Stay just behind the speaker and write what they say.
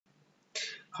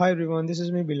Hi everyone, this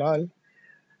is me Bilal.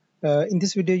 In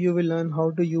this video, you will learn how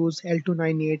to use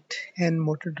L298N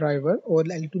motor driver or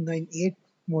L298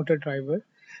 motor driver.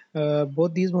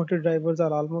 Both these motor drivers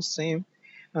are almost same.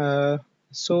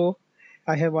 So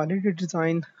I have already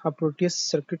designed a Proteus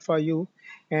circuit for you,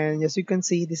 and as you can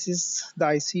see, this is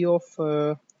the IC of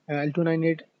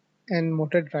L298N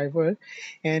motor driver,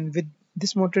 and with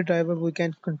this motor driver we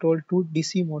can control two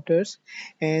DC motors,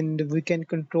 and we can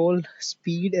control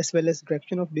speed as well as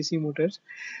direction of DC motors.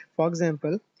 For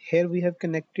example, here we have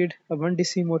connected a one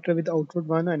DC motor with output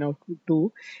 1 and output 2,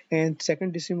 and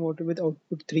second DC motor with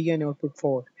output 3 and output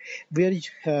 4. We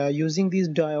are using these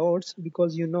diodes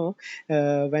because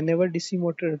whenever DC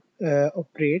motor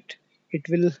operate, it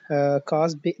will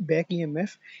cause back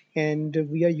EMF, and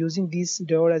we are using these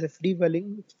diode as a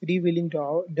freewheeling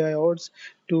diodes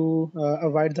to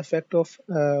avoid the effect of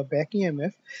back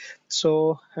EMF.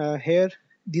 So here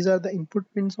these are the input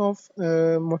pins of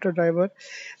motor driver.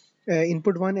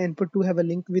 Input 1 and input 2 have a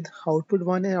link with output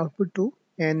 1 and output 2,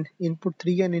 and input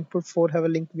 3 and input 4 have a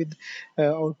link with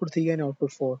output 3 and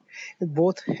output 4.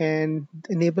 Both and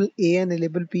enable A and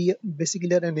enable B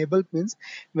basically are enable pins.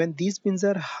 When these pins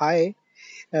are high,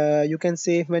 you can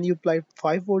say when you apply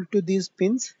 5 volt to these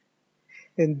pins,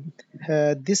 and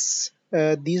these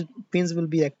pins will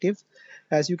be active.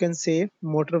 As you can say,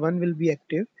 motor 1 will be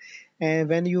active, and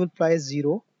when you apply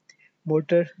 0,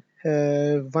 motor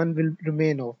 1 will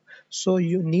remain off. So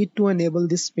you need to enable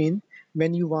this pin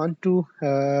when you want to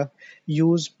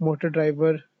use motor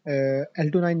driver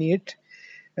L298.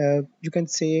 You can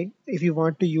say if you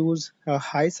want to use a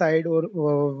high side or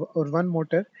one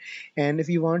motor, and if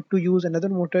you want to use another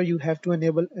motor, you have to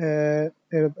enable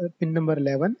pin number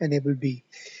 11, enable B.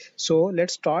 So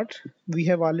let's start. We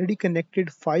have already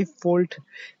connected 5 volt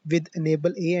with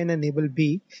enable A and enable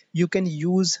B. You can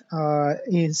use a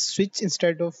switch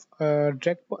instead of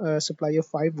direct supply of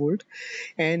 5 volt.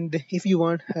 And if you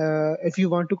want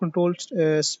to control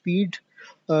speed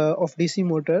of DC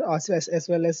motor as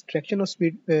well as traction of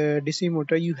speed DC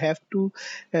motor, you have to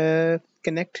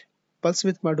connect pulse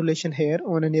width modulation here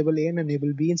on enable A and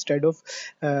enable B instead of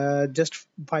just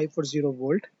 5 or 0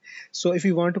 volt. So if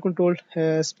you want to control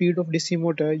speed of DC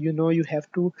motor, you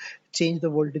have to change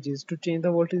the voltages. To change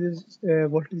the voltages,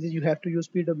 you have to use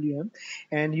PWM,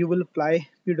 and you will apply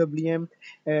PWM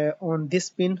on this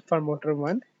pin for motor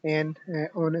 1 and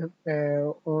on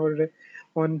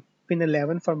pin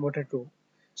 11 for motor 2.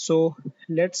 So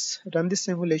let's run this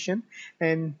simulation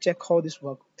and check how this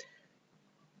works.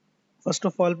 First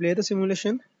of all, play the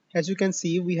simulation. As you can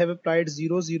see, we have applied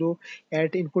 0 0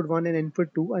 at input 1 and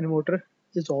input 2, and motor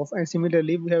is off. And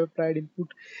similarly, we have applied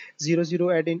input 0 0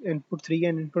 at input 3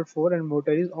 and input 4, and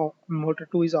motor is off. Motor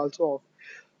 2 is also off.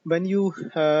 When you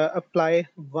apply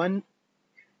 1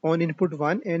 on input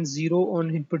 1 and 0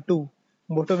 on input 2,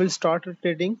 motor will start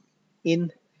rotating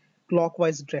in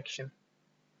clockwise direction.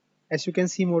 As you can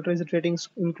see, motor is rotating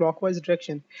in clockwise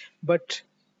direction. But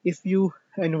if you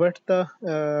invert the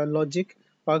logic,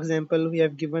 for example, we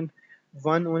have given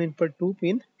 1 on input 2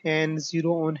 pin and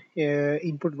 0 on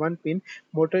input 1 pin,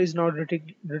 motor is now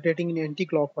rotating in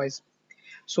anti-clockwise.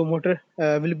 So motor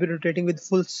will be rotating with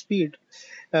full speed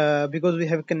because we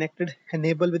have connected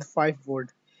enable with 5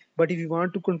 volt. But if you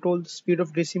want to control the speed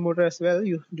of DC motor as well,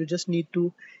 you just need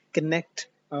to connect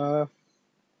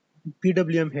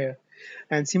PWM here.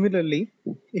 And similarly,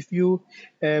 if you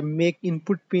make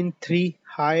input pin 3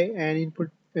 high and input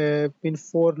pin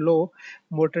 4 low,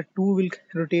 motor 2 will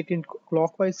rotate in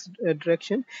clockwise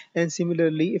direction. And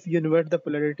similarly, if you invert the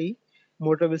polarity,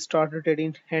 motor will start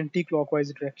rotating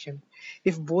anti-clockwise direction.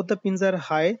 If both the pins are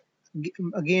high,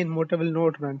 again motor will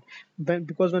not run,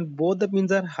 because when both the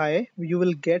pins are high, you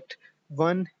will get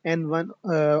one and one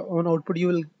on output. You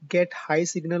will get high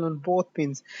signal on both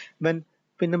pins. When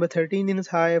pin number 13 is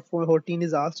high, 14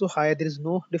 is also high, there is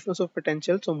no difference of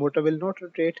potential, so motor will not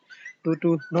rotate due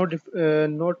to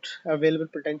not available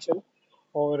potential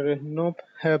or no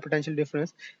potential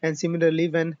difference. And similarly,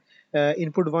 when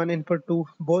input 1 input 2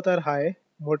 both are high,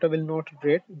 motor will not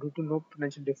rotate due to no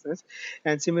potential difference.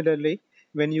 And similarly,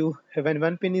 when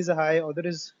one pin is high, other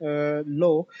is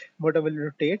low, motor will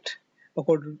rotate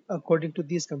according to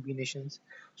these combinations.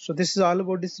 So this is all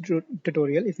about this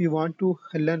tutorial. If you want to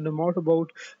learn more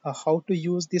about how to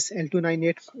use this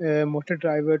L298 motor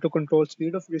driver to control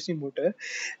speed of DC motor,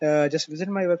 just visit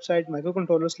my website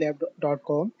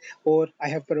microcontrollerslab.com, or I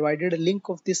have provided a link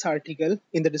of this article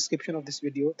in the description of this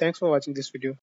video. Thanks for watching this video.